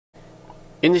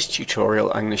In this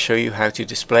tutorial I'm going to show you how to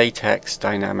display text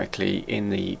dynamically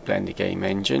in the Blender game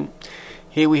engine.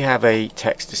 Here we have a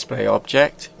text display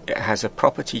object. It has a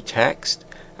property text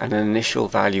and an initial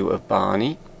value of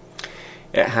Barney.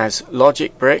 It has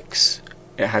logic bricks.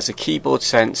 It has a keyboard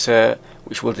sensor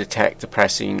which will detect the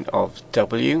pressing of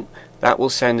W. That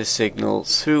will send a signal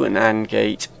through an AND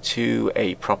gate to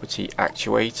a property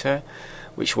actuator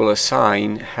which will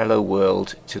assign hello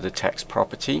world to the text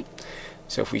property.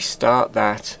 So if we start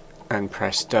that and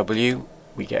press W,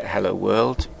 we get hello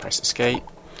world. Press escape.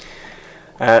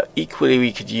 Equally,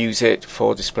 we could use it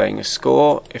for displaying a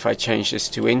score. If I change this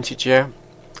to integer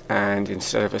and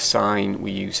instead of assign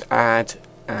we use add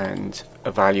and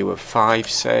a value of 5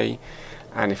 say,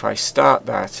 and if I start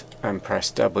that and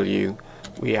press W,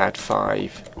 we add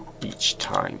 5 each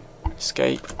time.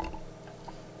 Escape.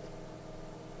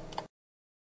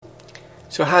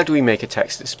 So how do we make a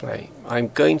text display? I'm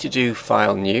going to do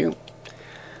File New.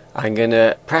 I'm going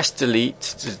to press Delete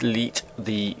to delete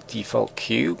the default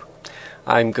cube.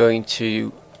 I'm going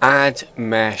to add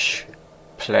Mesh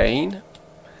Plane.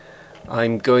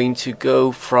 I'm going to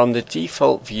go from the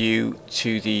default view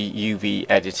to the UV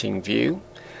editing view.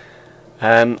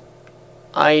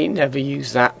 I never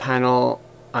use that panel.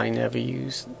 I never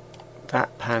use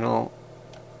that panel.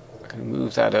 I can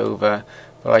move that over,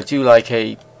 but I do like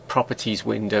a properties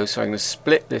window, so I'm going to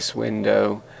split this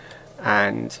window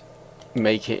and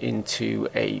make it into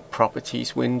a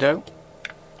properties window.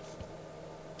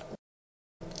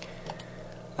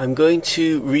 I'm going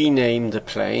to rename the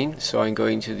plane, so I'm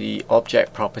going to the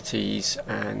object properties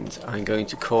and I'm going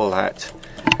to call that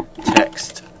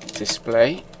text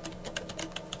display,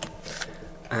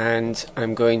 and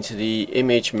I'm going to the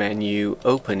image menu,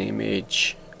 open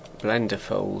image, Blender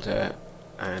folder,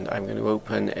 and I'm going to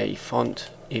open a font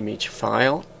image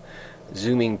file,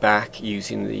 zooming back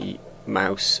using the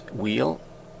mouse wheel.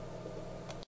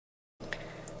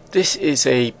 This is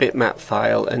a bitmap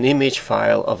file, an image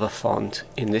file of a font,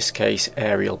 in this case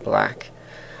Arial Black.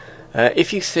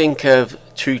 If you think of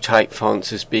TrueType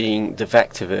fonts as being the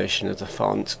vector version of the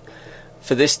font,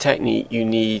 for this technique you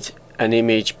need an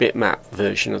image bitmap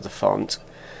version of the font.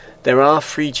 There are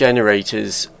free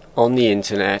generators on the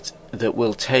internet that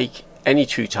will take any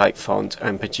TrueType font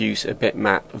and produce a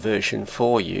bitmap version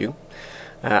for you.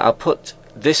 I'll put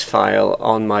this file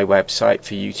on my website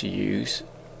for you to use.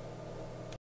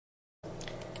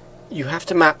 You have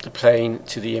to map the plane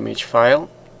to the image file.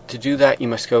 To do that you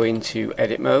must go into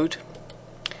edit mode,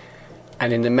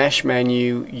 and in the mesh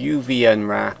menu UV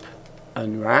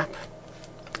unwrap,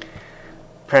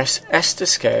 press S to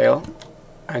scale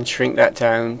and shrink that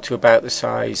down to about the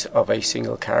size of a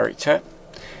single character.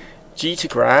 G to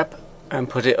grab and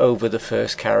put it over the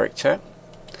first character.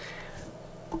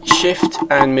 Shift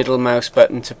and middle mouse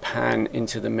button to pan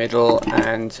into the middle,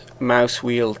 and mouse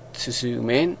wheel to zoom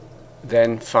in.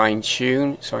 Then fine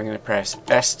tune, so I'm going to press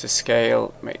S to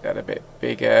scale, make that a bit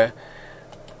bigger,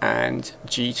 and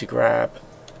G to grab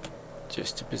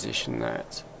just to position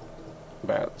that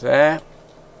about there.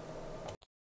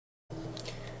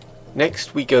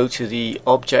 Next we go to the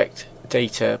object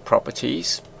data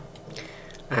properties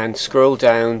and scroll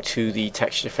down to the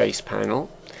texture face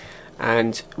panel,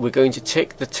 and we're going to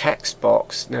tick the text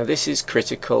box. Now this is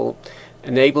critical.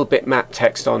 Enable bitmap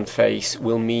text on face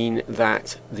will mean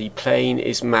that the plane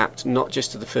is mapped not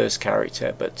just to the first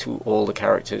character but to all the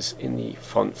characters in the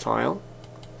font file.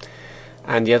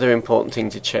 And the other important thing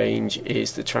to change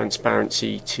is the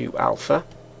transparency to alpha.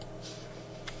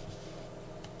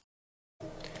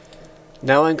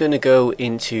 Now I'm going to go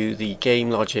into the game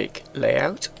logic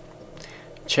layout,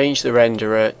 change the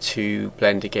renderer to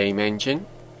Blender game engine.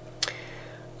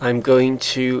 I'm going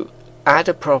to add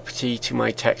a property to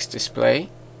my text display,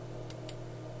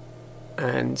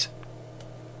 and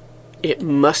it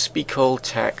must be called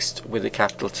text with a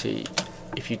capital T.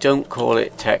 If you don't call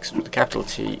it text with a capital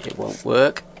T, it won't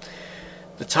work.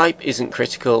 The type isn't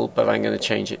critical, but I'm going to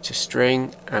change it to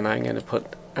string, and I'm going to put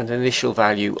an initial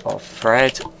value of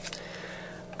Fred.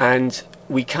 And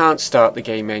we can't start the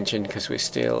game engine because we're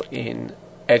still in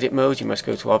edit mode. You must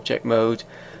go to object mode,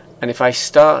 and if I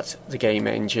start the game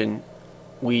engine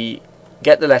we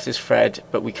get the letters Fred,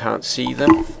 but we can't see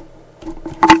them.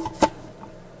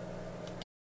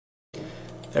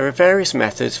 There are various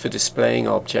methods for displaying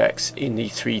objects in the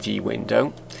 3D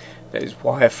window. There is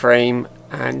wireframe,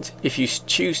 and if you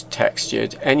choose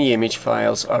textured, any image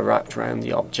files are wrapped around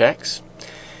the objects.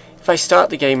 If I start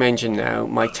the game engine now,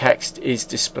 my text is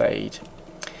displayed.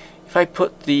 If I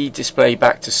put the display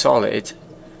back to solid,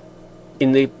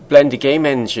 in the Blender game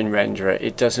engine renderer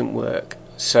it doesn't work.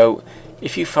 So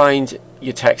if you find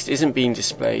your text isn't being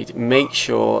displayed, make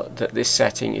sure that this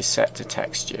setting is set to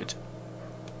textured.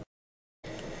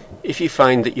 If you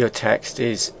find that your text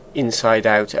is inside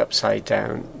out, upside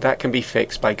down, that can be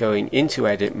fixed by going into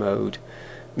edit mode,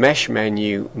 mesh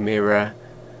menu, mirror,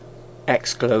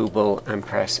 X global and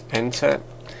press enter,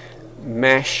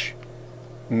 mesh,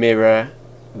 mirror,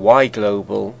 Y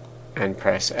global and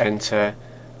press enter,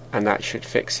 and that should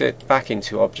fix it. Back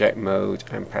into object mode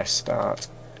and press start,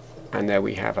 and there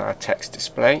we have our text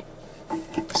display.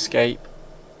 Escape.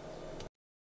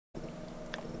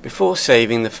 Before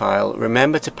saving the file,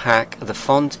 remember to pack the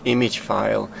font image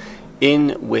file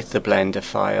in with the Blender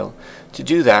file. To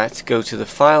do that, go to the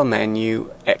File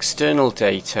menu, External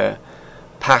Data,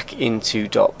 Pack into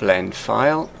 .blend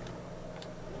file.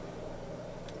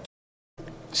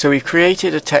 So we've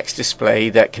created a text display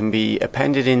that can be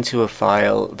appended into a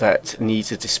file that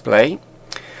needs a display,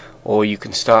 or you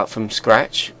can start from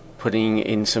scratch, putting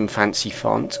in some fancy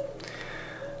font.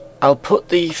 I'll put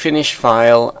the finished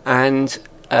file and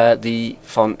the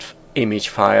font image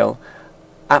file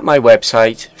at my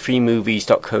website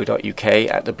freemovies.co.uk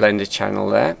at the Blender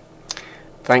channel there.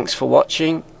 Thanks for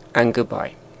watching and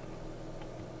goodbye.